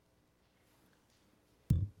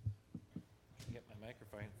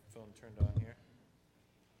microphone turned on here.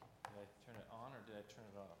 Did I turn it on or did I turn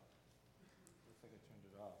it off? Looks like I turned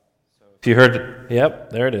it off. So if you heard,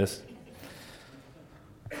 yep, there it is.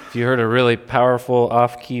 If you heard a really powerful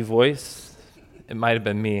off-key voice, it might have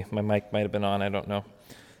been me. My mic might have been on. I don't know.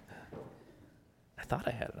 I thought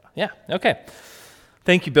I had it on. Yeah, okay.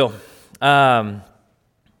 Thank you, Bill.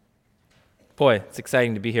 Boy, it's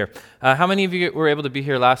exciting to be here. How many of you were able to be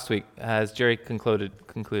here last week as Jerry concluded?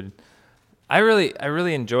 I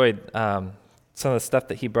really enjoyed some of the stuff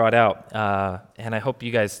that he brought out, and I hope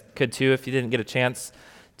you guys could too. If you didn't get a chance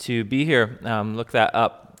to be here, look that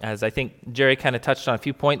up, as I think Jerry kind of touched on a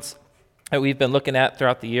few points that we've been looking at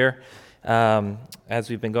throughout the year as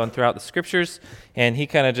we've been going throughout the scriptures, and he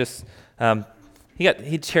kind of just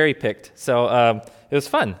he cherry picked. So it was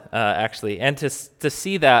fun actually, and to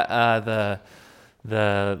see that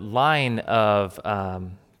the line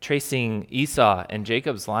of tracing Esau and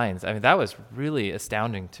Jacob's lines. I mean, that was really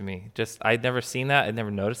astounding to me. Just I'd never seen that. I'd never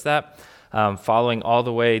noticed that. Following all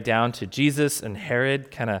the way down to Jesus and Herod,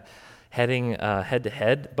 kind of heading head to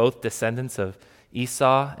head, both descendants of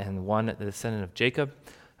Esau and one the descendant of Jacob,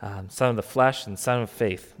 son of the flesh and son of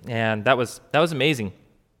faith. And that was amazing.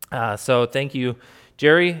 So thank you,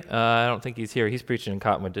 Jerry. I don't think he's here. He's preaching in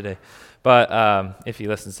Cottonwood today. But if he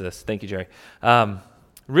listens to this, thank you, Jerry.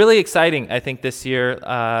 Really exciting, I think, this year.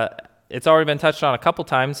 It's already been touched on a couple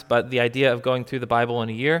times, but the idea of going through the Bible in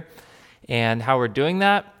a year and how we're doing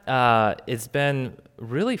that, it's been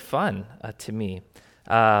really fun to me.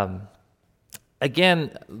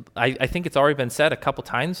 Again, I think it's already been said a couple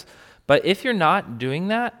times, but if you're not doing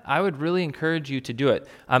that, I would really encourage you to do it.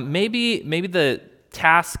 Maybe the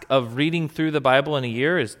task of reading through the Bible in a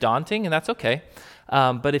year is daunting, and that's okay.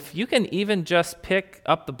 But if you can even just pick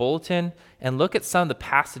up the bulletin and look at some of the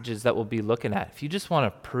passages that we'll be looking at, if you just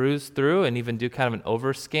want to peruse through and even do kind of an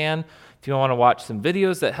overscan, if you want to watch some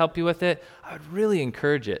videos that help you with it, I would really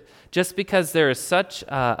encourage it. Just because there is such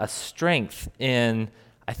a strength in,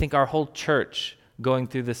 I think, our whole church going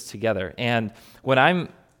through this together. And when I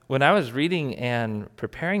was reading and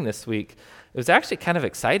preparing this week, it was actually kind of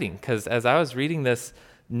exciting because as I was reading this,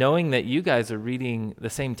 knowing that you guys are reading the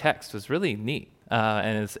same text was really neat.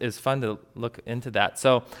 And it's fun to look into that.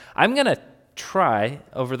 So I'm going to try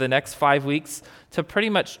over the next 5 weeks to pretty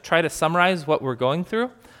much try to summarize what we're going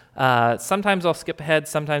through. Sometimes I'll skip ahead,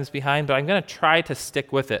 sometimes behind, but I'm going to try to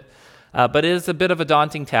stick with it. But it is a bit of a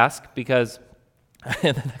daunting task because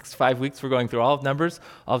in the next 5 weeks we're going through all of Numbers,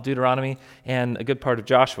 all of Deuteronomy, and a good part of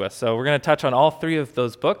Joshua. So we're going to touch on all three of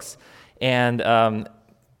those books. And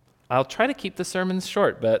I'll try to keep the sermons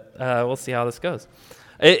short, but we'll see how this goes.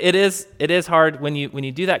 It is hard when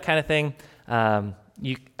you do that kind of thing.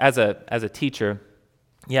 You as a teacher,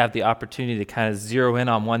 you have the opportunity to kind of zero in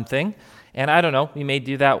on one thing, and I don't know, you may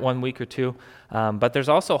do that 1 week or two, but there's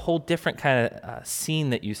also a whole different kind of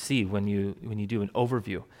scene that you see when you do an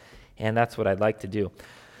overview, and that's what I'd like to do.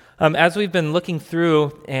 As we've been looking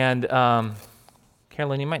through, and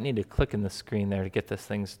Carolyn, you might need to click in the screen there to get this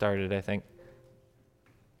thing started. I think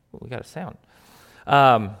we got a sound.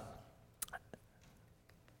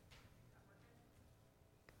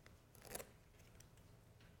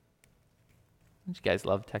 Don't you guys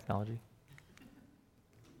love technology?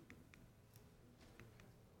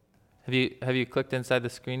 Have you clicked inside the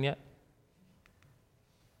screen yet?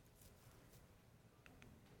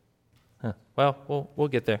 Huh. Well, we'll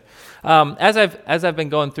get there. As I've been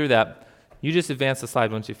going through that, you just advance the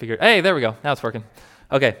slide once you figure. Hey, there we go. Now it's working.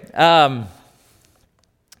 Okay.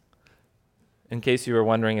 In case you were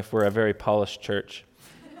wondering if we're a very polished church.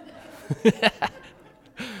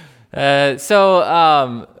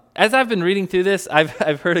 As I've been reading through this,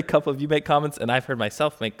 I've heard a couple of you make comments, and I've heard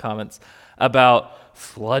myself make comments about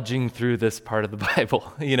sludging through this part of the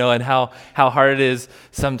Bible, and how hard it is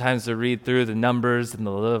sometimes to read through the Numbers and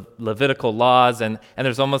the Levitical laws, and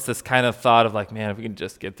there's almost this kind of thought of like, man, if we can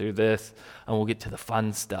just get through this, and we'll get to the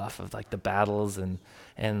fun stuff of like the battles and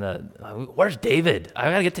where's David?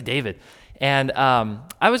 I gotta get to David. And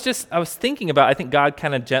I was thinking about, I think God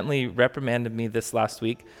kind of gently reprimanded me this last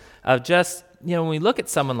week of just, when we look at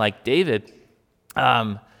someone like David,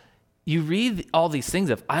 you read all these things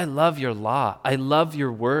of, I love your law, I love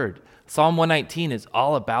your word. Psalm 119 is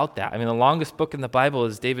all about that. I mean, the longest book in the Bible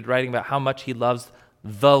is David writing about how much he loves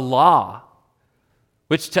the law,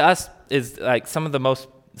 which to us is like some of the most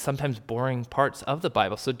sometimes boring parts of the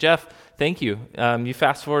Bible. So Jeff, thank you. You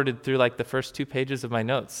fast forwarded through like the first 2 pages of my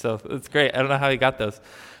notes, so it's great. I don't know how you got those.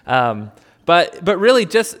 But really,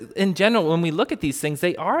 just in general, when we look at these things,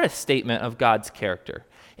 they are a statement of God's character.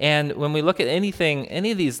 And when we look at any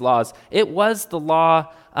of these laws, it was the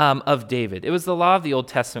law of David. It was the law of the Old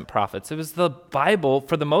Testament prophets. It was the Bible,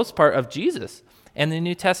 for the most part, of Jesus and the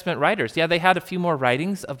New Testament writers. Yeah, they had a few more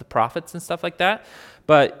writings of the prophets and stuff like that.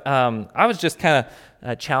 But I was just kind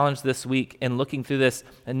of challenged this week in looking through this,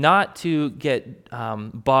 and not to get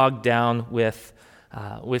bogged down with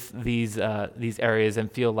these areas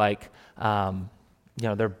and feel like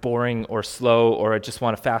they're boring or slow, or I just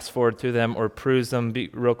want to fast forward through them or peruse them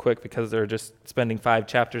real quick because they're just spending 5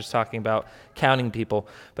 chapters talking about counting people.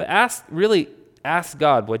 But ask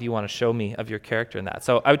God, what do you want to show me of your character in that?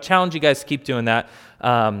 So I would challenge you guys to keep doing that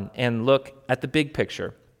and look at the big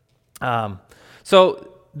picture. So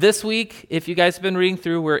this week, if you guys have been reading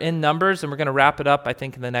through, we're in Numbers, and we're going to wrap it up, I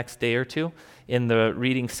think, in the next day or two in the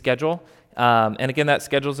reading schedule. And again, that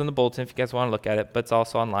schedule's in the bulletin if you guys want to look at it, but it's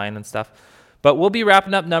also online and stuff. But we'll be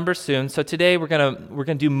wrapping up Numbers soon. So today we're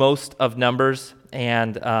gonna do most of Numbers,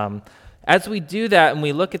 and as we do that and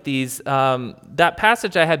we look at these, that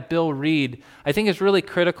passage I had Bill read, I think is really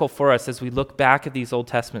critical for us as we look back at these Old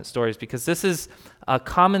Testament stories, because this is a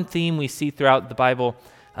common theme we see throughout the Bible.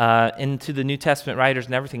 Into the New Testament writers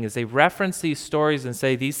and everything, is they reference these stories and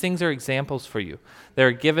say these things are examples for you.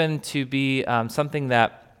 They're given to be something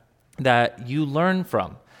that you learn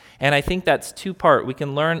from. And I think that's two-part. We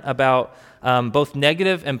can learn about both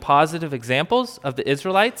negative and positive examples of the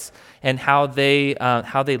Israelites and how they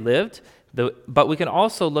lived, but we can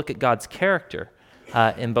also look at God's character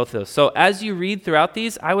in both of those. So as you read throughout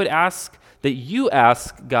these, I would ask that you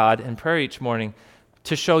ask God in prayer each morning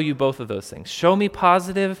to show you both of those things. Show me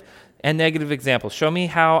positive and negative examples. Show me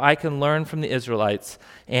how I can learn from the Israelites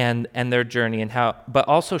and their journey, but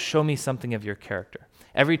also show me something of your character.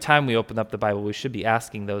 Every time we open up the Bible, we should be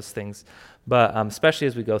asking those things, but especially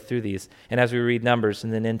as we go through these and as we read Numbers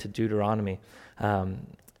and then into Deuteronomy,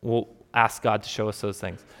 we'll ask God to show us those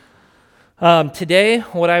things. Today,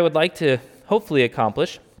 what I would like to hopefully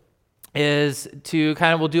accomplish is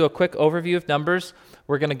we'll do a quick overview of Numbers.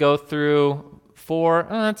 We're going to go through 4,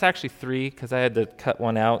 it's actually 3 because I had to cut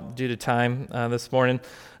one out due to time this morning.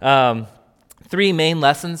 3 main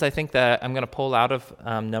lessons I think that I'm going to pull out of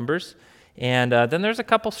Numbers. And then there's a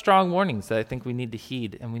couple strong warnings that I think we need to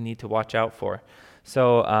heed and we need to watch out for.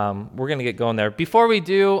 So we're going to get going there. Before we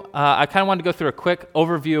do, I kind of wanted to go through a quick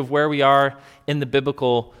overview of where we are in the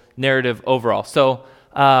biblical narrative overall. So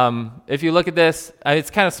if you look at this, it's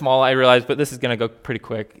kind of small, I realize, but this is going to go pretty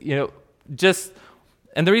quick.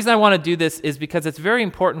 And the reason I want to do this is because it's very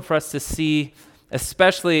important for us to see,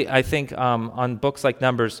 especially I think on books like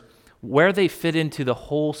Numbers, where they fit into the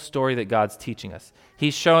whole story that God's teaching us.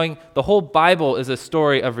 He's showing the whole Bible is a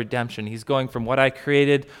story of redemption. He's going from what I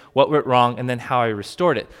created, what went wrong, and then how I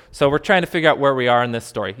restored it. So we're trying to figure out where we are in this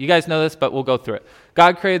story. You guys know this, but we'll go through it.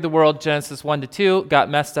 God created the world, Genesis 1-2, got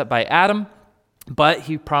messed up by Adam, but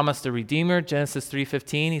he promised a redeemer, Genesis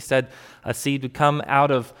 3:15. He said a seed would come out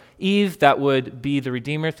of Eve that would be the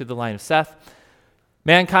redeemer through the line of Seth.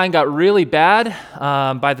 Mankind got really bad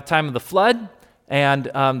by the time of the flood.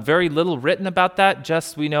 And very little written about that.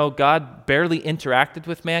 Just we know God barely interacted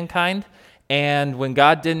with mankind. And when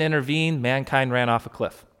God didn't intervene, mankind ran off a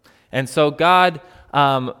cliff. And so God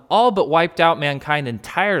all but wiped out mankind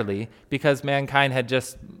entirely because mankind had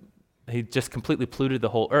just completely polluted the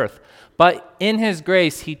whole earth. But in his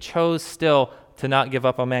grace, he chose still to not give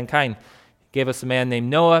up on mankind. He gave us a man named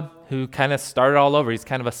Noah who kind of started all over. He's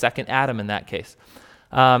kind of a second Adam in that case.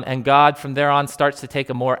 And God, from there on, starts to take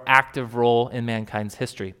a more active role in mankind's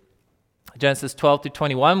history. Genesis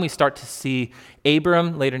 12-21, we start to see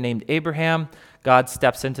Abram, later named Abraham. God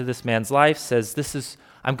steps into this man's life, says,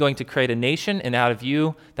 I'm going to create a nation, and out of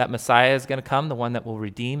you, that Messiah is going to come, the one that will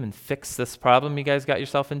redeem and fix this problem you guys got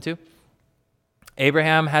yourself into.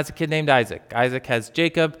 Abraham has a kid named Isaac. Isaac has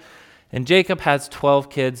Jacob, and Jacob has 12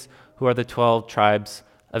 kids who are the 12 tribes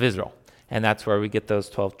of Israel. And that's where we get those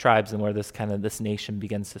 12 tribes and where this nation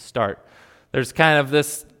begins to start. There's kind of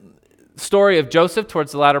this story of Joseph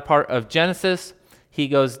towards the latter part of Genesis. He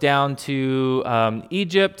goes down to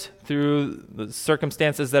Egypt through the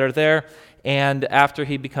circumstances that are there. And after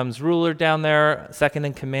he becomes ruler down there, second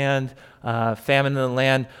in command, famine in the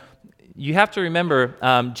land, you have to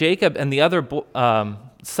remember Jacob and the other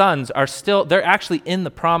sons they're actually in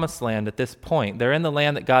the promised land at this point. They're in the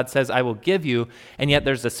land that God says, I will give you, and yet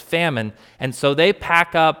there's this famine. And so they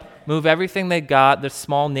pack up, move everything they got, this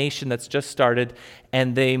small nation that's just started,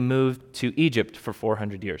 and they move to Egypt for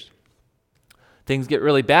 400 years. Things get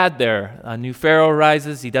really bad there. A new Pharaoh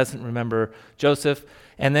arises. He doesn't remember Joseph.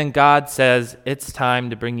 And then God says, it's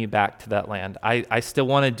time to bring you back to that land. I still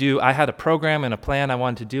want to I had a program and a plan I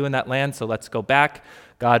wanted to do in that land, so let's go back.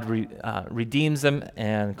 God redeems them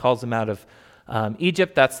and calls them out of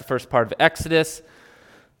Egypt. That's the first part of Exodus.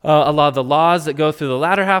 A lot of the laws that go through the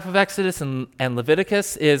latter half of Exodus and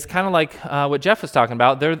Leviticus is kind of like what Jeff was talking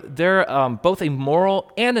about. They're both a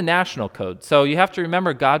moral and a national code. So you have to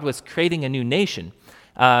remember God was creating a new nation.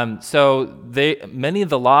 So many of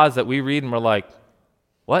the laws that we read and we're like,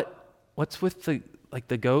 what? What's with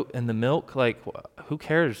the goat and the milk? Like, who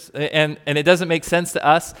cares? And it doesn't make sense to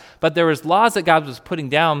us. But there was laws that God was putting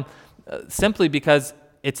down simply because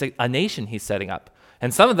it's a nation he's setting up.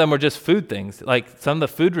 And some of them were just food things. Like some of the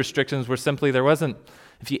food restrictions were simply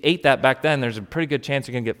if you ate that back then, there's a pretty good chance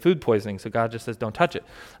you're going to get food poisoning. So God just says, don't touch it.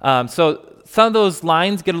 So some of those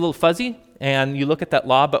lines get a little fuzzy and you look at that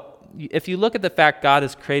law. But if you look at the fact God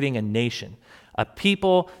is creating a nation, a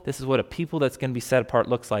people, this is what a people that's going to be set apart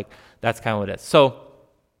looks like. That's kind of what it is. So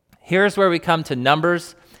here's where we come to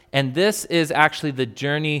Numbers. And this is actually the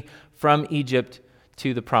journey from Egypt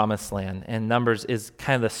to the promised land. And Numbers is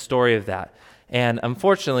kind of the story of that. And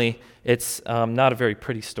unfortunately, it's not a very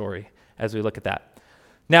pretty story as we look at that.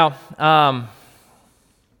 Now,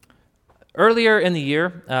 earlier in the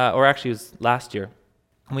year, or actually it was last year,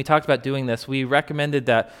 when we talked about doing this, we recommended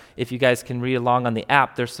that if you guys can read along on the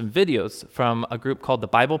app, there's some videos from a group called the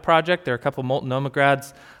Bible Project. There are a couple Multnomah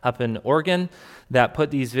grads up in Oregon that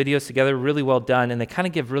put these videos together, really well done, and they kind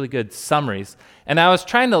of give really good summaries. And I was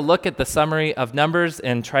trying to look at the summary of Numbers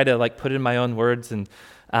and try to put it in my own words and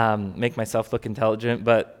make myself look intelligent,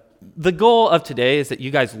 but the goal of today is that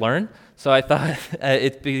you guys learn. So I thought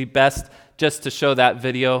it'd be best just to show that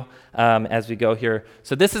video as we go here.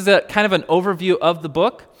 So this is a kind of an overview of the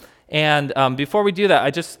book. And before we do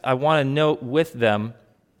that, I want to note with them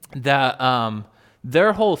that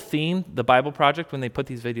their whole theme, the Bible Project, when they put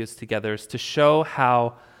these videos together, is to show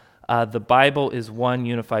how the Bible is one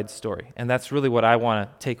unified story. And that's really what I want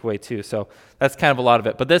to take away too. So that's kind of a lot of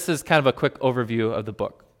it. But this is kind of a quick overview of the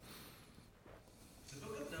book. The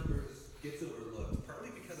book of Numbers gets overlooked,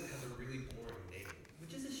 partly because it has a really boring name.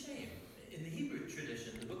 Which is a shame. In the Hebrew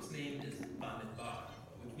tradition, the book's name is Bamidbar,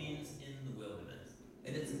 which means in the wilderness.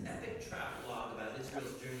 And it's an epic travelogue about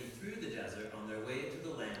Israel's journey through the desert on their way to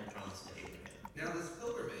the land promised to Abraham. Now, this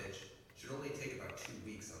pilgrimage should only take about 2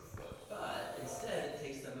 weeks on foot. But instead, it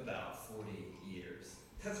takes them about 40 years.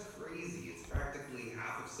 That's crazy. It's practically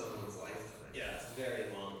half of someone's lifetime. Yeah, it's a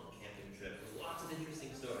very long camping trip with lots of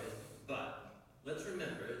interesting stories. But let's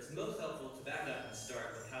remember, it's most helpful to back up and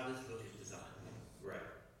start with how this book is designed. Right.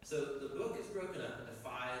 So the book is broken up into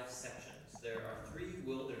 5 sections. There are 3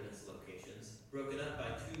 wilderness locations, broken up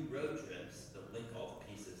by 2 road trips that link all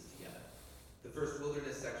the pieces together. The first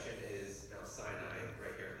wilderness section is Mount Sinai,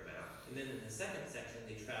 right here on the map. And then in the second section,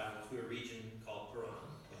 they travel to a region called Paran.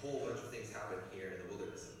 A whole bunch of things happen here in the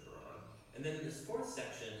wilderness of Paran. And then in this 4th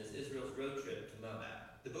section is Israel's road trip to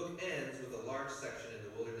Moab. The book ends with a large section in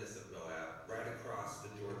the wilderness of Moab, right across the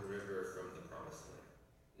Jordan River from the Promised Land.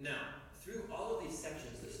 Now, through all of these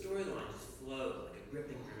sections, the storyline just flows like a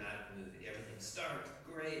gripping dramatic movie. Everything starts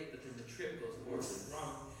great, but then the trip goes horribly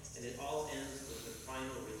wrong, and it all ends with the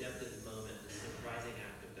final redemptive moment, the surprising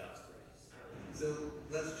act of God's grace. So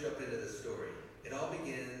let's jump into the story. It all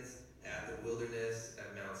begins at the wilderness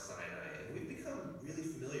at Mount Sinai, and we've become really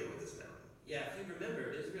familiar with this mountain. Yeah, if you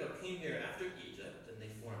remember, Israel came here after Egypt, and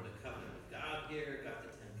they formed a covenant with God here, got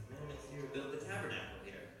the 10 Commandments here, built the tabernacle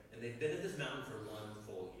here, and they've been at this mountain for 1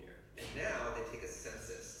 full year. And now they take a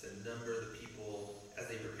census to number the people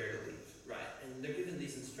as they prepare to leave. Right, and they're given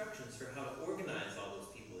these instructions for how to organize all those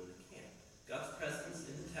people in the camp. God's presence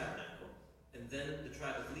in the tabernacle, and then the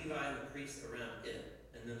tribe of Levi and the priests around it,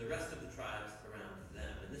 and then the rest of the tribes around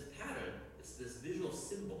them. And this pattern is this visual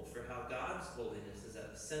symbol for how God's holiness is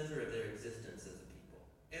at the center of their existence as a people.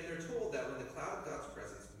 And they're told that when the cloud of God's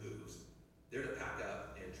presence moves, they're to pack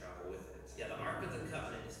up and travel with it. Yeah, the Ark of the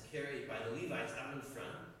Covenant is carried by the Levites out in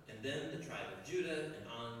front, and then the tribe of Judah, and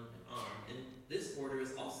on and on. And this order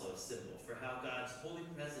is also a symbol for how God's holy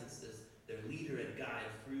presence is their leader and guide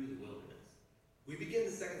through the wilderness. We begin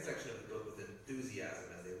the second section of the book with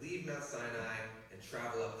enthusiasm as they leave Mount Sinai and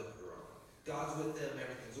travel up the Paran. God's with them,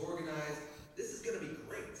 everything's organized. This is going to be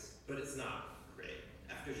great. But it's not great.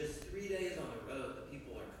 After just 3 days on the road, the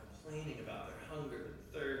people are complaining about their hunger and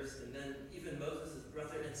thirst, and then even Moses'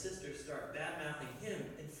 brother and sister start bad-mouthing him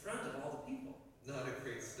in front of all the people. Not a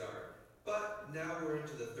great start. But now we're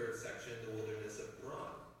into the third section, the wilderness of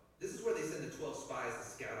Paran. This is where they send the 12 spies to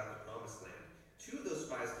scout out the promised land. 2 of those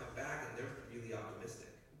spies come back and they're really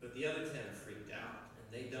optimistic. But the other 10 are freaked out, and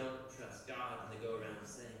they don't trust God, and they go around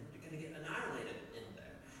saying, "You're going to get annihilated in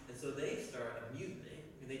there." And so they start a mutiny,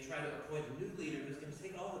 and they try to appoint a new leader who's going to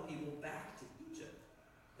take all the people back to Egypt.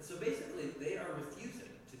 And so basically, they are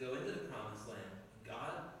refusing go into the promised land,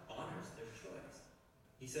 God honors their choice.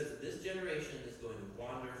 He says that this generation is going to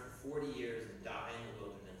wander for 40 years and die in the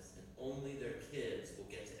wilderness, and only their kids will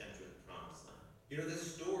get to enter the promised land.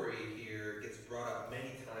 This story here gets brought up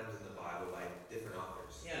many times in the Bible by different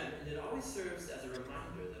authors. Yeah, and it always serves as a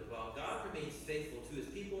reminder that while God remains faithful to his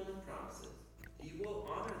people and his promises, he will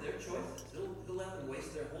honor their choices. He'll let them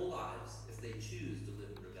waste their whole lives if they choose to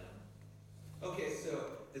live in rebellion. Okay,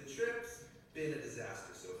 so the trip's been a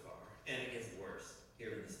disaster so far. And it gets worse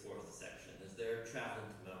here in this fourth section as they're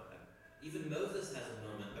traveling to Moab. Even Moses has a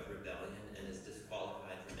moment of rebellion and is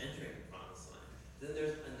disqualified from entering the promised land. Then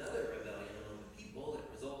there's another rebellion among the people that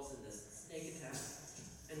results in this snake attack.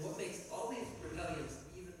 And what makes all these rebellions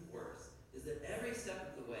even worse is that every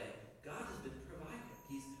step of the way, God has been providing.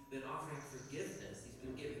 He's been offering forgiveness. He's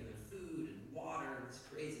been giving them food and water and this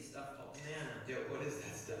crazy stuff called manna. Yeah, what is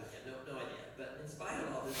that stuff? Yeah, no idea. But in spite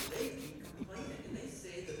of all this, they keep complaining, and they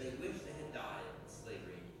say that they wish they had died in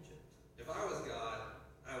slavery in Egypt. If I was God,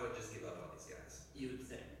 I would just give up on these guys. You would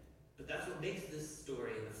think. But that's what makes this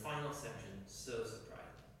story in the final section so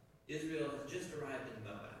surprising. Israel has just arrived in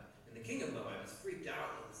Moab, and the king of Moab is freaked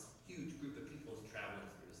out that this huge group of people is traveling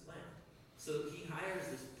through his land. So he hires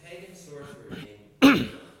this pagan sorcerer named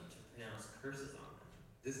Balaam to pronounce curses on them.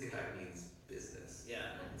 This guy means business.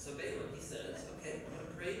 Yeah, and so Balaam, he says, okay, I'm going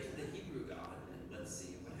to pray to the Hebrew God, and let's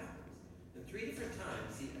see what happens. And 3 different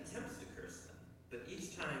times he attempts to curse them, but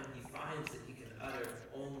each time he finds that he can utter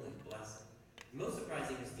only blessing. Most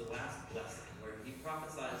surprising is the last blessing, where he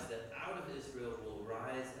prophesies that out of Israel will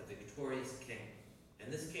rise a victorious king.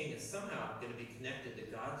 And this king is somehow going to be connected to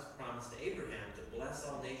God's promise to Abraham to bless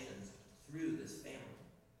all nations through this family.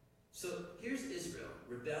 So here's Israel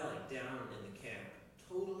rebelling down in the camp,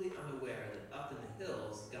 totally unaware that up in the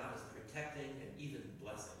hills, God is protecting and even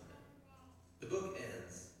blessing them. The book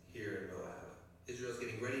ends here in Moab. Israel's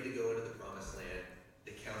getting ready to go into the promised land.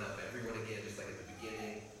 They count up everyone again, just like at the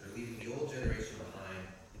beginning. They're leaving the old generation behind,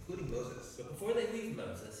 including Moses. But before they leave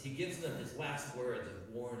Moses, he gives them his last words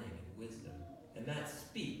of warning and wisdom. And that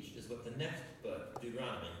speech is what the next book,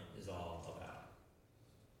 Deuteronomy, is all about.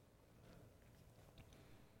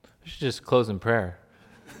 I should just close in prayer.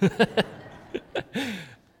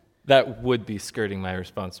 That would be skirting my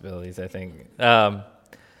responsibilities, I think.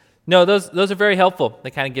 No, those are very helpful.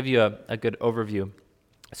 They kind of give you a good overview.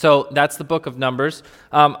 So that's the book of Numbers.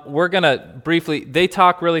 We're going to briefly, they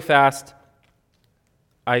talk really fast.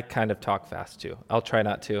 I kind of talk fast too. I'll try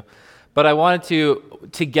not to. But I wanted to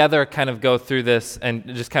together kind of go through this and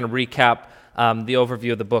just kind of recap the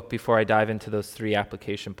overview of the book before I dive into those 3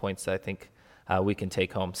 application points that I think we can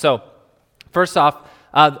take home. So first off,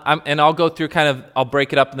 I'll go through I'll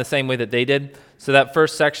break it up in the same way that they did. So that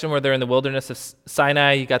first section where they're in the wilderness of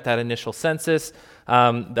Sinai, you got that initial census.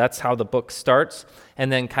 That's how the book starts.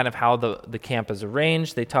 And then kind of how the camp is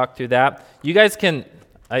arranged. They talk through that. You guys can,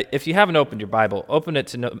 if you haven't opened your Bible, open it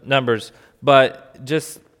to Numbers, but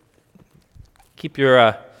just keep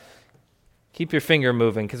your finger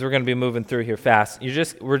moving because we're going to be moving through here fast.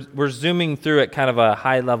 We're zooming through at kind of a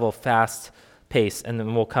high level, fast pace, and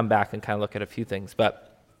then we'll come back and kind of look at a few things.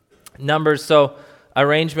 But Numbers, so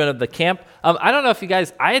arrangement of the camp. I don't know if you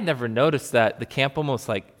guys, I had never noticed that the camp almost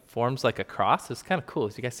forms like a cross. It's kind of cool.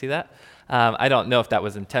 Did you guys see that? I don't know if that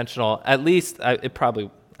was intentional. At least it probably,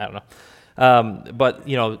 I don't know. But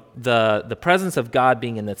the presence of God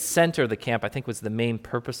being in the center of the camp, I think, was the main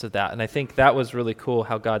purpose of that, and I think that was really cool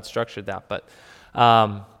how God structured that. But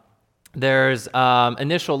there's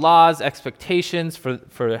initial laws, expectations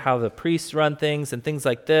for how the priests run things, and things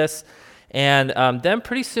like this, and then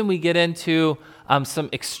pretty soon we get into some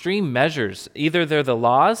extreme measures. Either they're the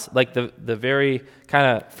laws, like the very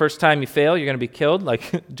kind of first time you fail, you're going to be killed,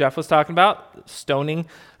 like Jeff was talking about, stoning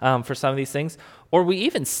for some of these things. Or we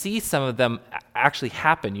even see some of them actually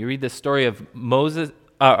happen. You read the story of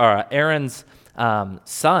Aaron's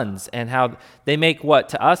sons and how they make what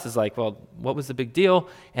to us is like, well, what was the big deal?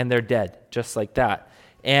 And they're dead, just like that.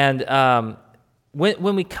 And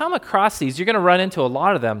when we come across these, you're going to run into a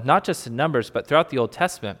lot of them, not just in Numbers, but throughout the Old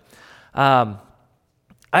Testament. I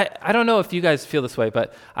don't know if you guys feel this way,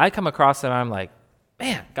 but I come across it and I'm like,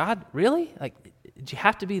 man, God, really? Did you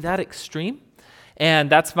have to be that extreme? And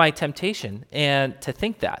that's my temptation, and to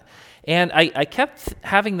think that. And I kept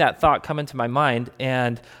having that thought come into my mind,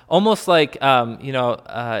 and almost like,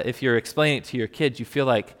 if you're explaining it to your kids, you feel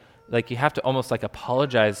like you have to almost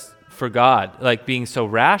apologize for God, like being so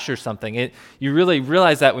rash or something. You really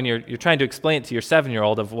realize that when you're trying to explain it to your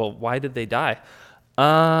 7-year-old of, well, why did they die?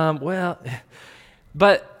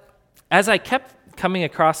 But as I kept coming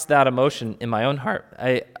across that emotion in my own heart,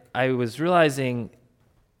 I was realizing,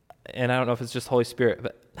 and I don't know if it's just Holy Spirit,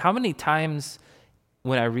 but how many times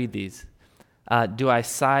when I read these do I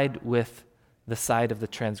side with the side of the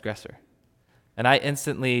transgressor? And I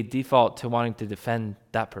instantly default to wanting to defend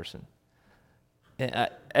that person.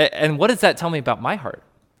 And what does that tell me about my heart?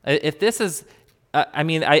 If this is,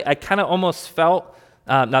 I kind of almost felt,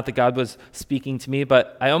 not that God was speaking to me,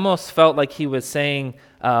 but I almost felt like he was saying,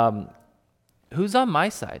 who's on my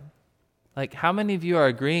side? Like, how many of you are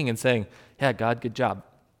agreeing and saying, yeah, God, good job?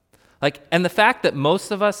 Like, and the fact that most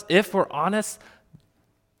of us, if we're honest,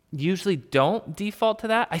 usually don't default to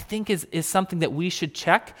that, I think is something that we should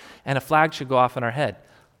check, and a flag should go off in our head.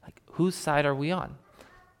 Like, whose side are we on?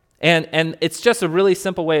 And it's just a really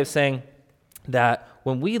simple way of saying that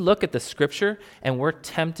when we look at the scripture and we're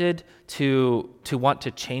tempted to want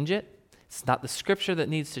to change it, it's not the scripture that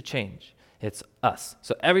needs to change. It's us.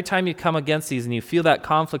 So every time you come against these and you feel that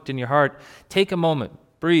conflict in your heart, take a moment,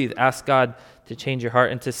 breathe, ask God to change your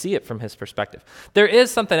heart and to see it from his perspective. There is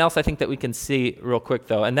something else I think that we can see real quick,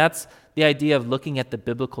 though, and that's the idea of looking at the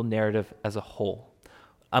biblical narrative as a whole.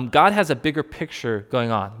 God has a bigger picture going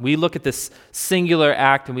on. We look at this singular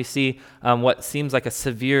act and we see what seems like a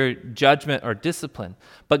severe judgment or discipline.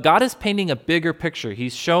 But God is painting a bigger picture.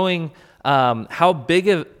 He's showing how big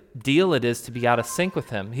a deal it is to be out of sync with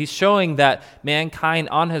him. He's showing that mankind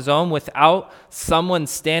on his own, without someone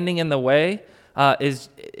standing in the way, is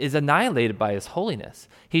annihilated by his holiness.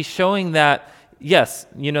 He's showing that, yes,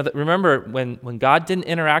 remember when God didn't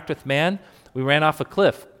interact with man, we ran off a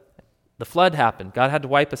cliff. The flood happened. God had to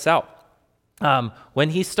wipe us out.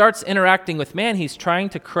 When he starts interacting with man, he's trying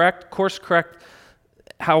to course correct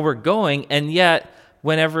how we're going, and yet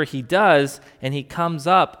whenever he does and he comes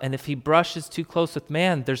up, and if he brushes too close with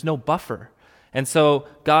man, there's no buffer. And so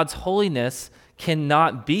God's holiness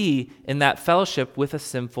cannot be in that fellowship with a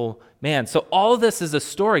sinful man. So all of this is a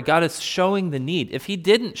story. God is showing the need. If he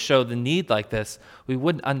didn't show the need like this, we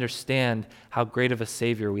wouldn't understand how great of a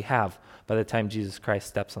Savior we have by the time Jesus Christ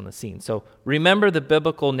steps on the scene. So remember the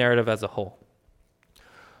biblical narrative as a whole.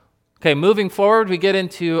 Okay, moving forward, we get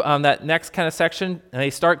into that next kind of section, and they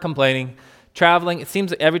start complaining, traveling. It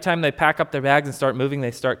seems that every time they pack up their bags and start moving,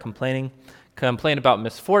 they start complaining about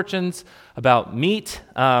misfortunes, about meat.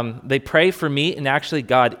 They pray for meat, and actually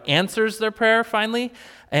God answers their prayer finally.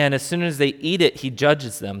 And as soon as they eat it, he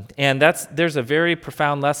judges them. And there's a very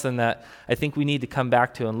profound lesson that I think we need to come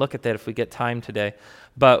back to and look at that if we get time today.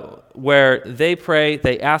 But where they pray,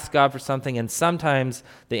 they ask God for something, and sometimes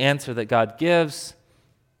the answer that God gives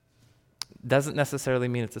doesn't necessarily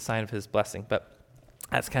mean it's a sign of his blessing, but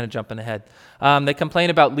that's kind of jumping ahead. They complain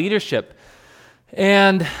about leadership.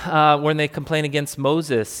 And when they complain against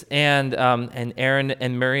Moses, and Aaron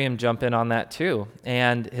and Miriam jump in on that too,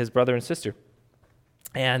 and his brother and sister.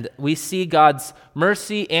 And we see God's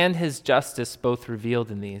mercy and his justice both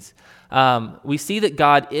revealed in these. We see that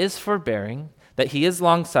God is forbearing, that he is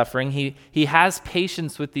long-suffering. He has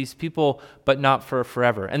patience with these people, but not for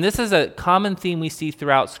forever. And this is a common theme we see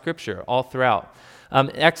throughout Scripture, all throughout.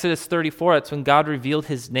 Exodus 34, that's when God revealed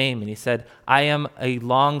his name, and he said, I am a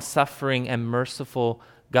long-suffering and merciful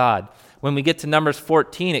God. When we get to Numbers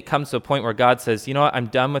 14, it comes to a point where God says, you know what, I'm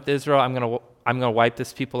done with Israel. I'm going to wipe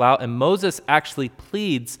this people out. And Moses actually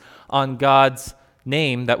pleads on God's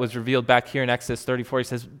name that was revealed back here in Exodus 34. He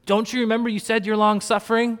says, don't you remember you said you're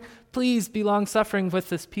long-suffering? Please be long-suffering with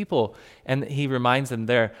this people. And he reminds them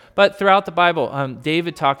there. But throughout the Bible,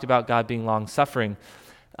 David talked about God being long-suffering.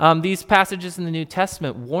 These passages in the New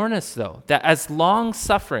Testament warn us, though, that as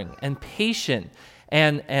long-suffering and patient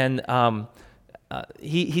and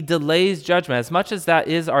he delays judgment, as much as that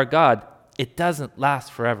is our God, it doesn't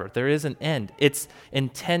last forever. There is an end. It's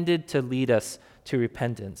intended to lead us to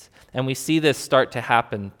repentance. And we see this start to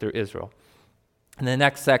happen through Israel. And the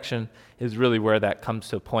next section is really where that comes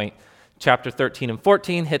to a point. Chapter 13 and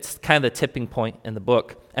 14 hits kind of the tipping point in the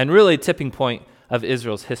book, and really tipping point of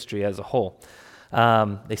Israel's history as a whole.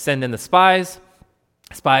 They send in the spies.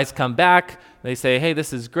 Spies come back. They say, hey,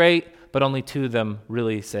 this is great, but only 2 of them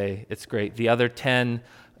really say it's great. The other 10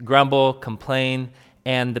 grumble, complain,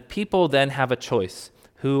 and the people then have a choice.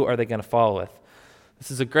 Who are they going to follow with?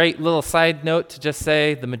 This is a great little side note to just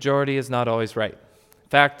say the majority is not always right. In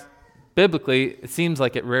fact, biblically, it seems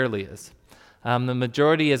like it rarely is. The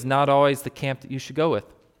majority is not always the camp that you should go with.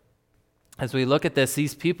 As we look at this,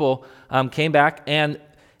 these people came back, and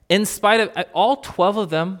in spite of all 12 of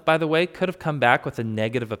them, by the way, could have come back with a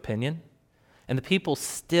negative opinion, and the people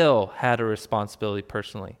still had a responsibility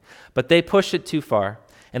personally. But they pushed it too far,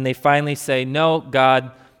 and they finally say, no,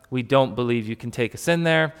 God, we don't believe you can take us in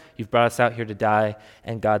there. You've brought us out here to die.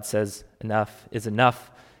 And God says, enough is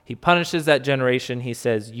enough. He punishes that generation. He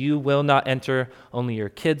says, you will not enter, only your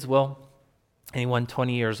kids will. Anyone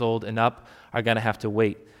 20 years old and up are going to have to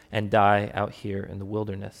wait and die out here in the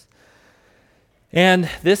wilderness. And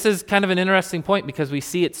this is kind of an interesting point because we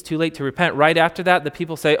see it's too late to repent. Right after that, the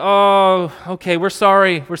people say, oh, okay, we're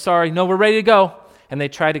sorry. No, we're ready to go. And they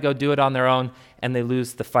try to go do it on their own, and they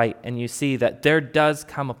lose the fight. And you see that there does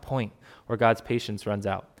come a point where God's patience runs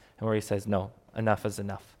out and where he says, no, enough is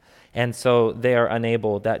enough. And so they are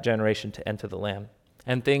unable, that generation, to enter the land.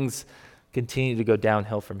 And things continue to go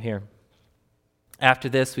downhill from here. After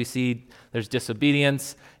this, we see there's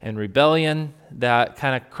disobedience and rebellion that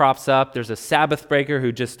kind of crops up. There's a Sabbath breaker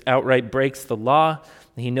who just outright breaks the law.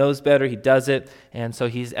 He knows better, he does it, and so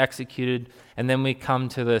he's executed. And then we come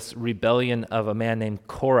to this rebellion of a man named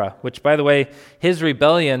Korah, which, by the way, his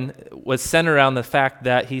rebellion was centered around the fact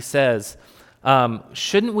that he says,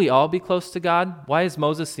 shouldn't we all be close to God? Why is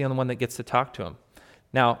Moses the only one that gets to talk to him?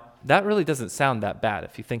 Now, that really doesn't sound that bad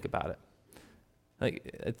if you think about it. Like,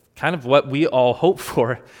 it's kind of what we all hope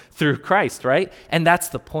for through Christ, right? And that's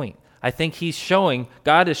the point. I think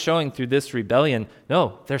God is showing through this rebellion,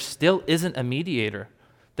 no, there still isn't a mediator.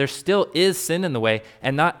 There still is sin in the way,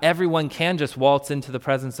 and not everyone can just waltz into the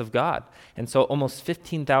presence of God. And so almost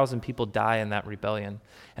 15,000 people die in that rebellion,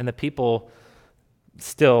 and the people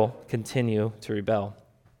still continue to rebel.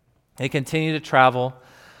 They continue to travel,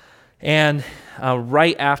 and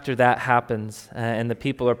right after that happens, and the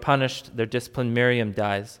people are punished, they're disciplined, Miriam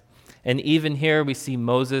dies. And even here we see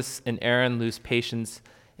Moses and Aaron lose patience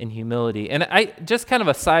and humility. And I just kind of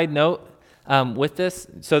a side note with this,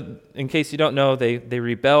 so in case you don't know, they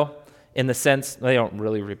rebel in the sense, they don't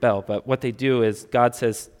really rebel, but what they do is God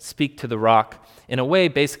says, speak to the rock in a way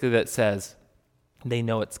basically that says, they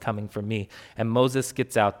know it's coming from me. And Moses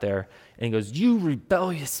gets out there and he goes, you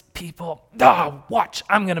rebellious people, watch,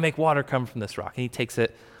 I'm going to make water come from this rock. And he takes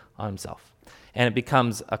it on himself. And it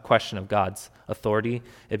becomes a question of God's authority.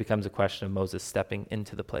 It becomes a question of Moses stepping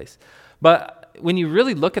into the place. But when you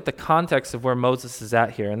really look at the context of where Moses is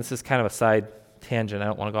at here, and this is kind of a side tangent, I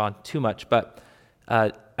don't want to go on too much, but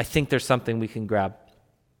I think there's something we can grab.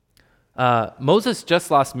 Moses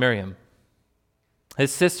just lost Miriam.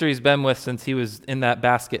 His sister he's been with since he was in that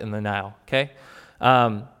basket in the Nile, okay?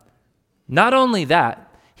 Not only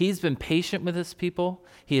that, he's been patient with his people.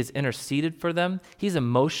 He has interceded for them. He's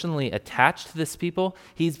emotionally attached to this people.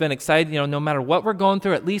 He's been excited, no matter what we're going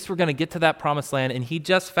through, at least we're going to get to that promised land, and he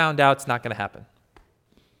just found out it's not going to happen.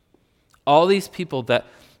 All these people that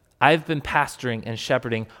I've been pastoring and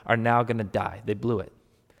shepherding are now going to die. They blew it.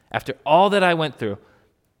 After all that I went through,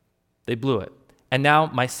 they blew it. And now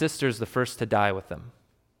my sister's the first to die with them.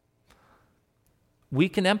 We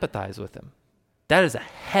can empathize with them. That is a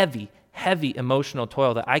heavy, heavy emotional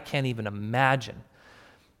toil that I can't even imagine.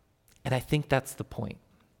 And I think that's the point.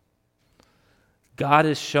 God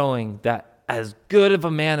is showing that as good of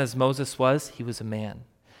a man as Moses was, he was a man.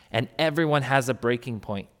 And everyone has a breaking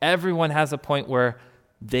point. Everyone has a point where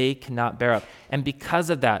they cannot bear up. And because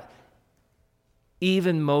of that,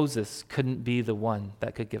 even Moses couldn't be the one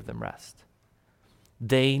that could give them rest.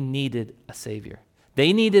 They needed a savior.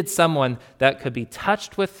 They needed someone that could be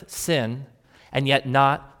touched with sin and yet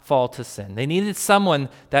not fall to sin. They needed someone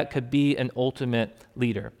that could be an ultimate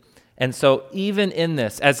leader. And so even in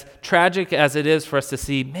this, as tragic as it is for us to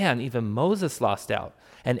see, man, even Moses lost out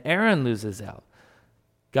and Aaron loses out,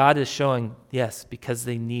 God is showing, yes, because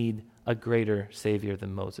they need a greater savior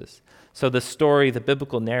than Moses. So the story, the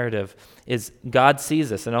biblical narrative is God sees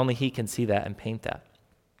this, and only he can see that and paint that.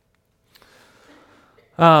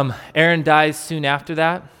 Aaron dies soon after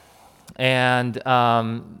that, and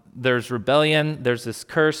there's rebellion. There's this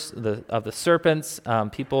curse of the serpents.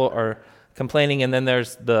 People are complaining, and then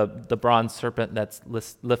there's the bronze serpent that's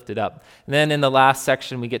lifted up. And then in the last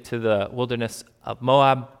section, we get to the wilderness of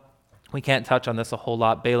Moab. We can't touch on this a whole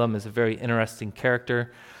lot. Balaam is a very interesting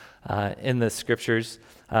character in the scriptures,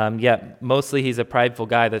 yet mostly he's a prideful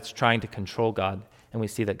guy that's trying to control God, and we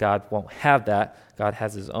see that God won't have that. God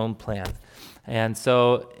has his own plan. And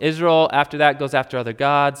so Israel, after that, goes after other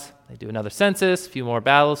gods. They do another census, a few more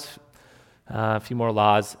battles, a few more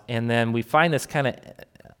laws. And then we find this kind of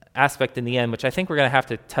aspect in the end, which I think we're going to have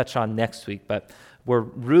to touch on next week, but where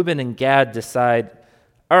Reuben and Gad decide,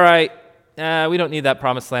 all right, we don't need that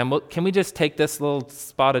promised land. Well, can we just take this little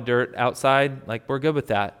spot of dirt outside? Like, we're good with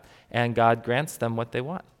that. And God grants them what they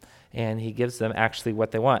want. And he gives them actually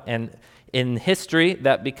what they want. And in history,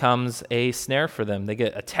 that becomes a snare for them. They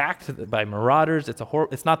get attacked by marauders.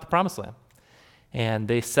 It's not the promised land. And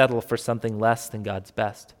they settle for something less than God's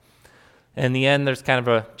best. In the end, there's kind of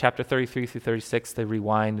a chapter 33 through 36. They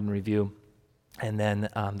rewind and review. And then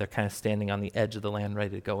they're kind of standing on the edge of the land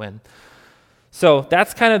ready to go in. So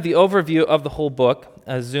that's kind of the overview of the whole book,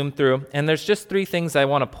 zoom through. And there's just 3 things I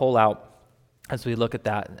want to pull out as we look at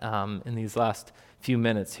that in these last few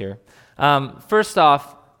minutes here. First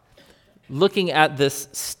off, looking at this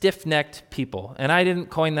stiff-necked people. And I didn't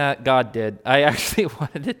coin that, God did. I actually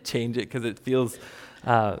wanted to change it because it feels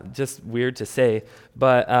just weird to say.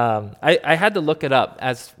 But I had to look it up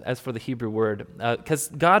as for the Hebrew word, because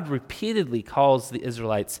God repeatedly calls the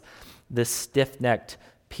Israelites this stiff-necked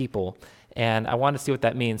people. And I want to see what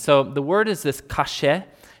that means. So the word is this kasheh,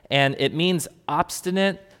 and it means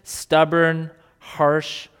obstinate, stubborn,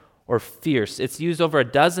 harsh, or fierce. It's used over a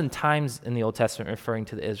dozen times in the Old Testament referring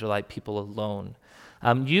to the Israelite people alone.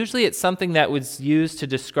 Usually it's something that was used to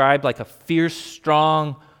describe like a fierce,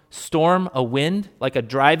 strong storm, a wind, like a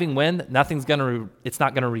driving wind. It's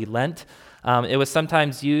not going to relent. It was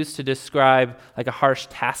sometimes used to describe like a harsh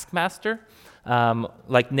taskmaster.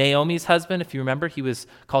 Like Naomi's husband, if you remember, he was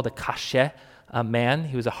called a kasheh man.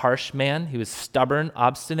 He was a harsh man. He was stubborn,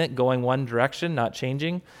 obstinate, going one direction, not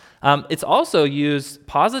changing. It's also used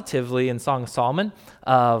positively in Song of Solomon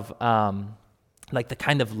of like the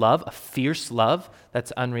kind of love, a fierce love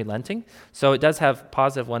that's unrelenting. So it does have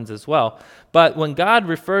positive ones as well. But when God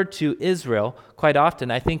referred to Israel, quite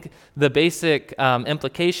often, I think the basic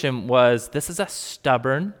implication was this is a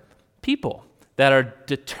stubborn people that are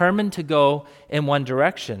determined to go in one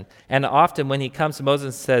direction. And often when he comes to Moses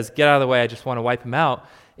and says, get out of the way, I just want to wipe him out,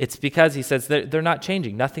 it's because he says they're not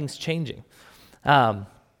changing. Nothing's changing.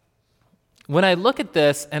 When I look at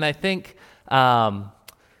this and I think of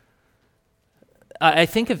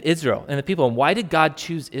Israel and the people, and why did God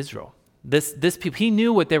choose Israel? This people, he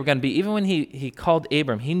knew what they were going to be. Even when he called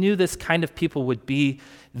Abram, he knew this kind of people would be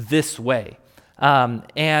this way.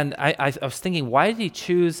 And I was thinking, why did he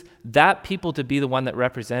choose that people to be the one that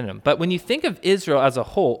represented him? But when you think of Israel as a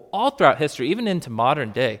whole, all throughout history, even into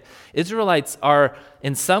modern day, Israelites are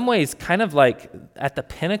in some ways kind of like at the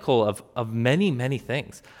pinnacle of many, many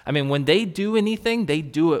things. I mean, when they do anything, they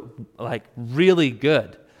do it like really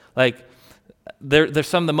good. Like they're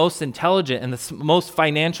some of the most intelligent and the most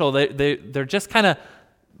financial. They're just kind of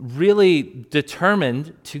really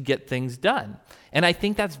determined to get things done. And I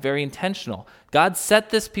think that's very intentional. God set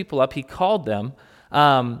this people up. He called them,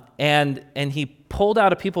 and he pulled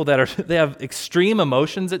out a people they have extreme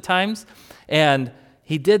emotions at times. And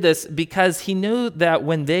he did this because he knew that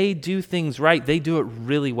when they do things right, they do it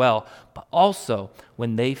really well. But also,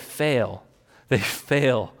 when they fail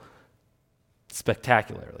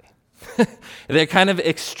spectacularly. They're kind of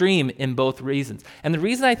extreme in both reasons. And the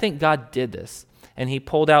reason I think God did this, and he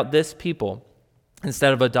pulled out this people,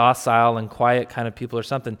 instead of a docile and quiet kind of people or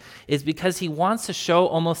something, is because he wants to show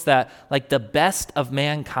almost that like the best of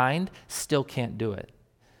mankind still can't do it.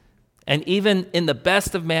 And even in the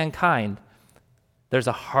best of mankind, there's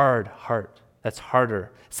a hard heart that's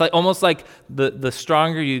harder. It's like almost like the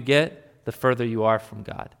stronger you get, the further you are from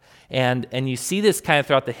God. And you see this kind of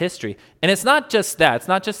throughout the history. And it's not just that. It's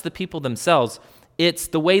not just the people themselves. It's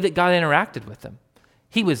the way that God interacted with them.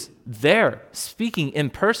 He was there, speaking in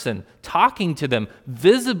person, talking to them,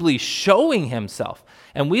 visibly showing himself.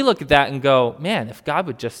 And we look at that and go, man, if God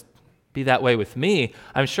would just be that way with me,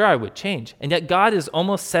 I'm sure I would change. And yet God is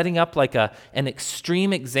almost setting up like an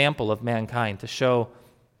extreme example of mankind to show,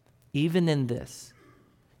 even in this,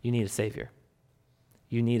 you need a Savior.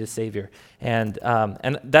 You need a Savior. And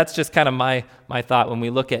that's just kind of my thought when we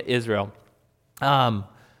look at Israel.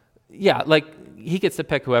 He gets to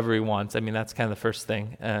pick whoever he wants. I mean, that's kind of the first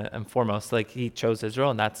thing and foremost. Like, he chose Israel,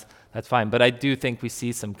 and that's fine. But I do think we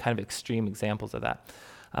see some kind of extreme examples of that.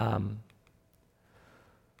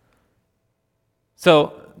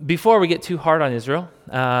 So before we get too hard on Israel,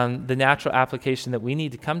 the natural application that we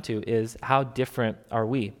need to come to is, how different are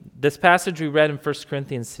we? This passage we read in 1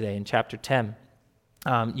 Corinthians today in chapter 10,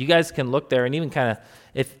 you guys can look there and even kind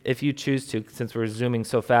of, if you choose to, since we're zooming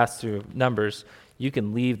so fast through Numbers, you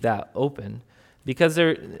can leave that open. Because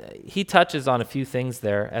he touches on a few things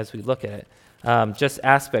there as we look at it, just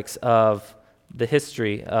aspects of the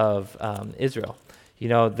history of Israel. You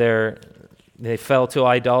know, they fell to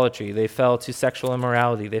idolatry, they fell to sexual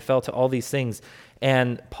immorality, they fell to all these things.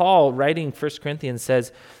 And Paul, writing 1 Corinthians,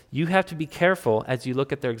 says, you have to be careful as you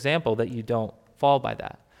look at their example that you don't fall by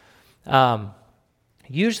that.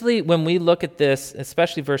 Usually when we look at this,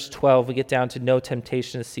 especially verse 12, we get down to no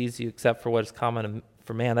temptation to seize you except for what is common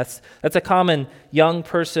for man. That's a common young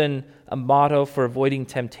person motto for avoiding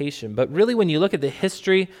temptation. But really, when you look at the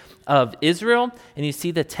history of Israel and you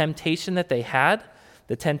see the temptation that they had,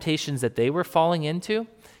 the temptations that they were falling into,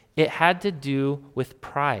 it had to do with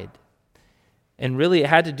pride. And really, it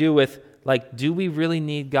had to do with, like, do we really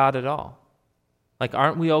need God at all? Like,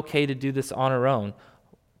 aren't we okay to do this on our own?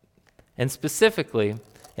 And specifically,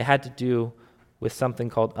 it had to do with something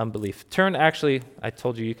called unbelief. I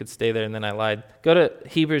told you could stay there and then I lied. Go to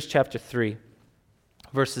Hebrews chapter 3,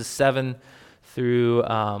 verses 7 through,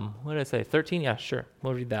 13? Yeah, sure.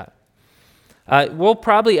 We'll read that. We'll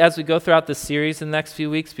probably, as we go throughout this series in the next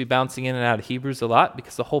few weeks, be bouncing in and out of Hebrews a lot,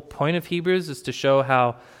 because the whole point of Hebrews is to show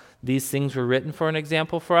how these things were written for an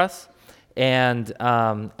example for us. And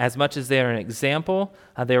as much as they are an example,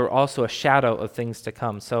 they were also a shadow of things to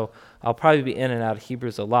come. So I'll probably be in and out of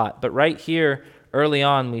Hebrews a lot. But right here, early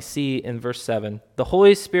on, we see in verse 7, the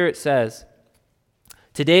Holy Spirit says,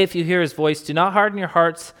 "Today, if you hear his voice, do not harden your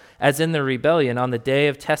hearts as in the rebellion on the day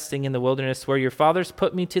of testing in the wilderness, where your fathers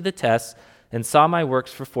put me to the test and saw my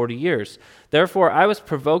works for 40 years. Therefore, I was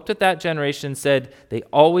provoked at that generation and said, they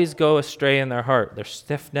always go astray in their heart. They're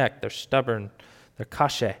stiff-necked, they're stubborn, they're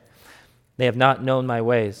kashe. They have not known my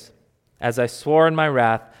ways. As I swore in my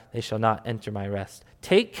wrath, they shall not enter my rest.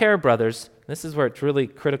 Take care, brothers," this is where it's really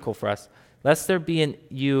critical for us, "lest there be in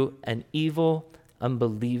you an evil,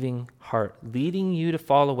 unbelieving heart, leading you to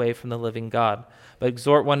fall away from the living God. But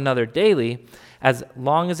exhort one another daily, as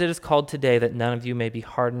long as it is called today, that none of you may be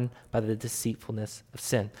hardened by the deceitfulness of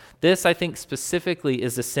sin." This, I think, specifically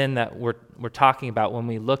is the sin that we're talking about when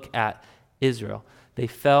we look at Israel. They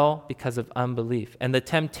fell because of unbelief. And the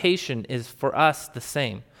temptation is for us the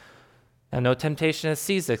same. Now, no temptation has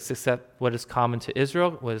seized us except what is common to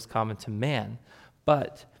Israel, what is common to man.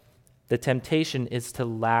 But the temptation is to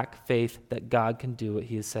lack faith that God can do what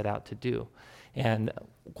he has set out to do. And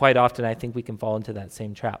quite often, I think we can fall into that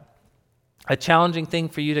same trap. A challenging thing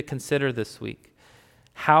for you to consider this week: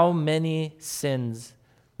 how many sins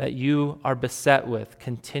that you are beset with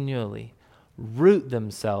continually root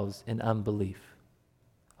themselves in unbelief?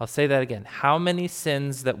 I'll say that again. How many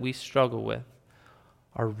sins that we struggle with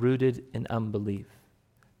are rooted in unbelief?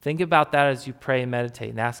 Think about that as you pray and meditate,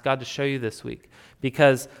 and ask God to show you this week.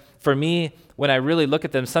 Because for me, when I really look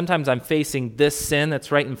at them, sometimes I'm facing this sin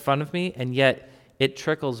that's right in front of me, and yet it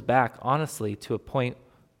trickles back, honestly, to a point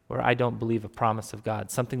where I don't believe a promise of God,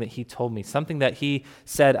 something that he told me, something that he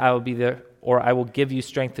said, I will be there, or I will give you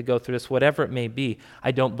strength to go through this, whatever it may be. I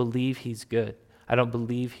don't believe he's good. I don't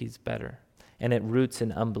believe he's better. And it roots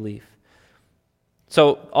in unbelief.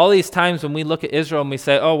 So all these times when we look at Israel and we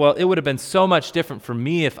say, oh, well, it would have been so much different for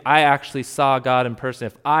me if I actually saw God in person,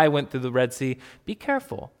 if I went through the Red Sea. Be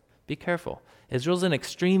careful. Be careful. Israel's an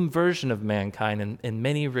extreme version of mankind in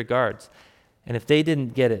many regards. And if they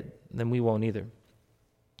didn't get it, then we won't either.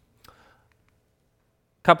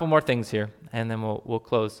 Couple more things here, and then we'll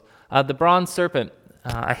close. The bronze serpent.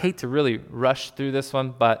 I hate to really rush through this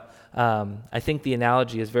one, but I think the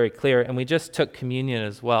analogy is very clear, and we just took communion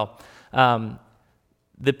as well.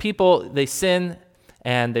 The people, they sin,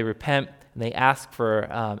 and they repent, and they ask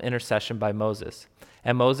for intercession by Moses.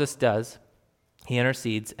 And Moses does. He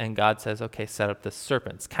intercedes, and God says, okay, set up this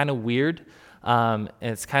serpent. It's kind of weird, and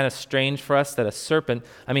it's kind of strange for us that a serpent,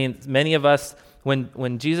 many of us,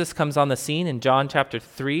 when Jesus comes on the scene in John chapter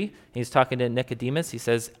 3, he's talking to Nicodemus, he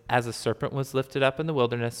says, as a serpent was lifted up in the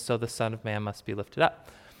wilderness, so the Son of Man must be lifted up.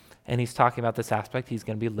 And he's talking about this aspect, he's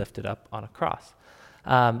going to be lifted up on a cross.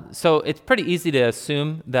 So it's pretty easy to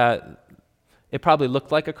assume that it probably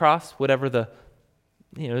looked like a cross, whatever it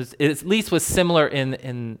at least was similar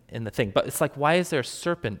in the thing. But it's like, why is there a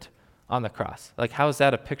serpent on the cross? Like, how is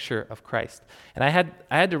that a picture of Christ? And I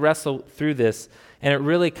had to wrestle through this, and it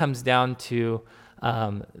really comes down to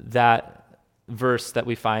that verse that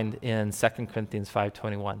we find in 2 Corinthians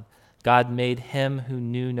 5:21. God made him who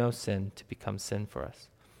knew no sin to become sin for us.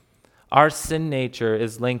 Our sin nature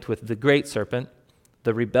is linked with the great serpent,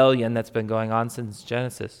 the rebellion that's been going on since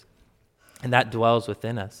Genesis, and that dwells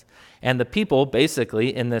within us. And the people,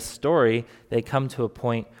 basically, in this story, they come to a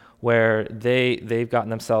point where they've gotten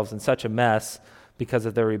themselves in such a mess because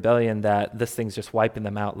of their rebellion that this thing's just wiping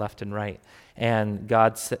them out left and right. And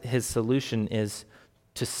his solution is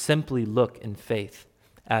to simply look in faith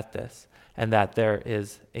at this, and that there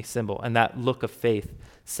is a symbol, and that look of faith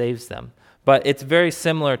saves them. But it's very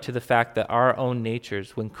similar to the fact that our own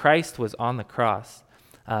natures, when Christ was on the cross,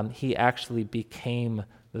 he actually became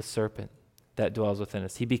the serpent that dwells within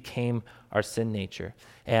us. He became our sin nature.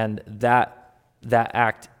 And that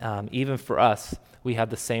act, even for us, we have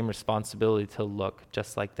the same responsibility to look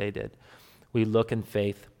just like they did. We look in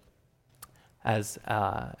faith as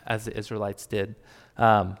the Israelites did.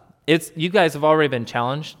 You guys have already been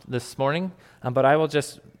challenged this morning, but I will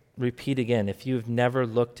just repeat again. If you've never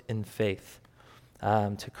looked in faith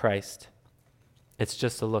to Christ, it's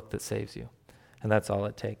just a look that saves you, and that's all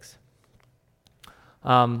it takes.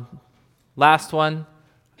 Last one,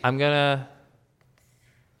 I'm going to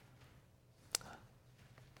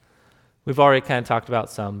We've already kind of talked about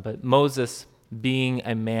some, but Moses, being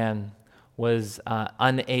a man, was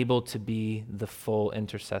unable to be the full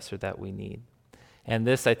intercessor that we need. And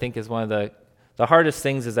this, I think, is one of the hardest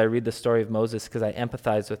things as I read the story of Moses, because I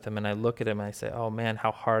empathize with him and I look at him and I say, oh man,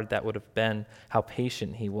 how hard that would have been, how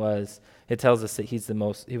patient he was. It tells us that he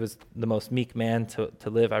was the most meek man to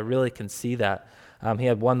live. I really can see that. He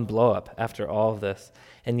had one blow up after all of this,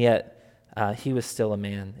 and yet he was still a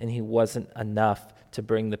man, and he wasn't enough to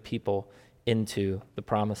bring the people into the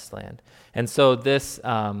promised land. And so this,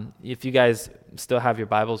 if you guys still have your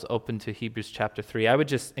Bibles open to Hebrews chapter 3, I would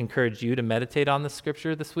just encourage you to meditate on the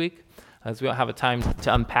scripture this week, as we don't have a time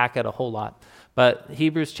to unpack it a whole lot. But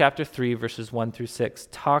Hebrews chapter 3, verses 1 through 6,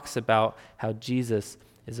 talks about how Jesus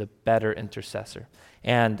is a better intercessor.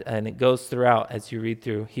 And it goes throughout as you read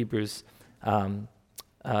through Hebrews, the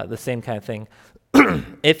same kind of thing.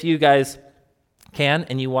 If you guys can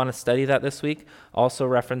and you want to study that this week, also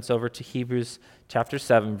reference over to Hebrews chapter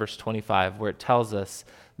 7, verse 25, where it tells us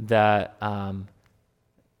that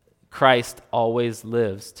Christ always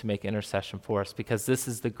lives to make intercession for us, because this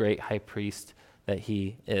is the great high priest that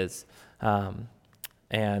he is.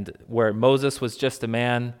 And where Moses was just a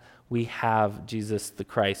man, we have Jesus the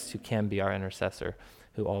Christ, who can be our intercessor,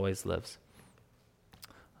 who always lives.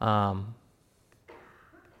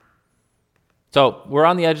 So we're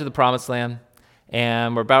on the edge of the promised land,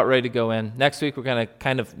 and we're about ready to go in. Next week, we're going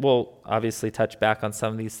to we'll obviously touch back on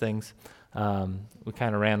some of these things. We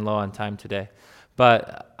kind of ran low on time today.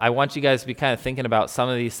 But I want you guys to be kind of thinking about some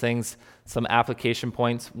of these things, some application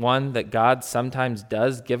points. One, that God sometimes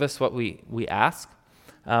does give us what we ask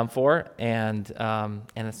for, and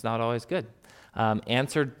it's not always good.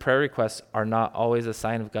 Answered prayer requests are not always a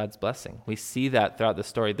sign of God's blessing. We see that throughout the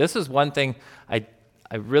story. This is one thing I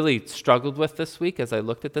really struggled with this week as I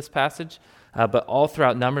looked at this passage, but all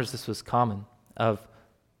throughout Numbers, this was common.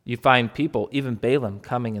 You find people, even Balaam,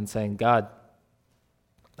 coming and saying, God,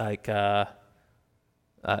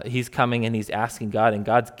 he's coming and he's asking God, and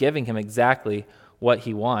God's giving him exactly what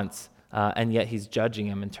he wants, and yet he's judging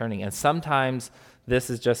him and turning. And sometimes this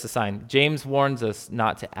is just a sign. James warns us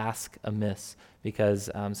not to ask amiss, because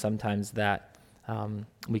sometimes that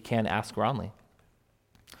we can ask wrongly.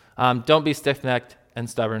 Don't be stiff-necked and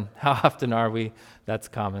stubborn. How often are we? That's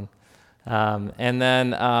common. And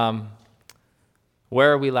then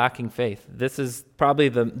where are we lacking faith? This is probably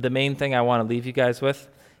the main thing I want to leave you guys with,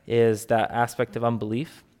 is that aspect of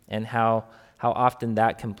unbelief and how often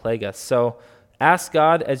that can plague us. So ask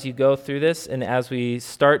God as you go through this, and as we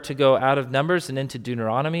start to go out of Numbers and into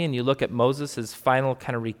Deuteronomy, and you look at Moses' final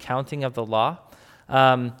kind of recounting of the law,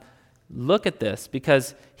 look at this,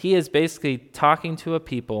 because he is basically talking to a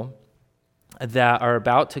people that are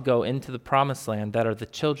about to go into the promised land, that are the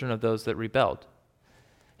children of those that rebelled.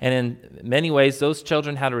 And in many ways, those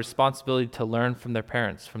children had a responsibility to learn from their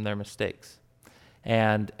parents, from their mistakes,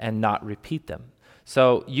 and not repeat them.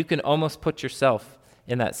 So you can almost put yourself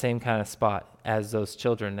in that same kind of spot as those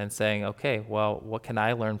children and saying, okay, well, what can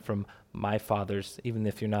I learn from my fathers? Even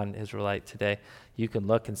if you're not an Israelite today, you can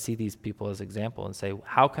look and see these people as example and say,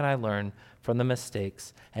 how can I learn from the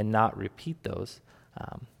mistakes and not repeat those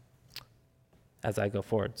as I go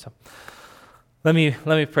forward? So let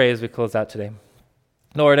me pray as we close out today.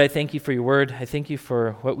 Lord, I thank you for your word. I thank you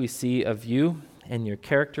for what we see of you and your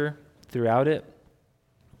character throughout it.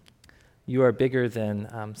 You are bigger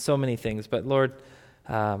than so many things, but Lord,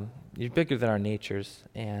 you're bigger than our natures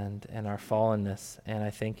and our fallenness. And I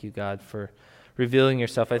thank you, God, for revealing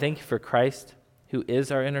yourself. I thank you for Christ, who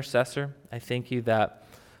is our intercessor. I thank you that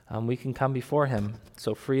we can come before him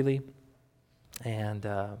so freely. And,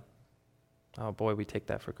 oh boy, we take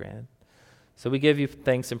that for granted. So we give you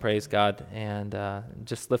thanks and praise, God, and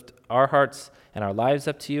just lift our hearts and our lives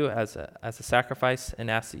up to you as a sacrifice, and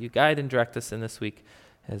ask that you guide and direct us in this week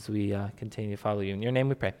as we continue to follow you. In your name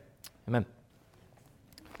we pray. Amen.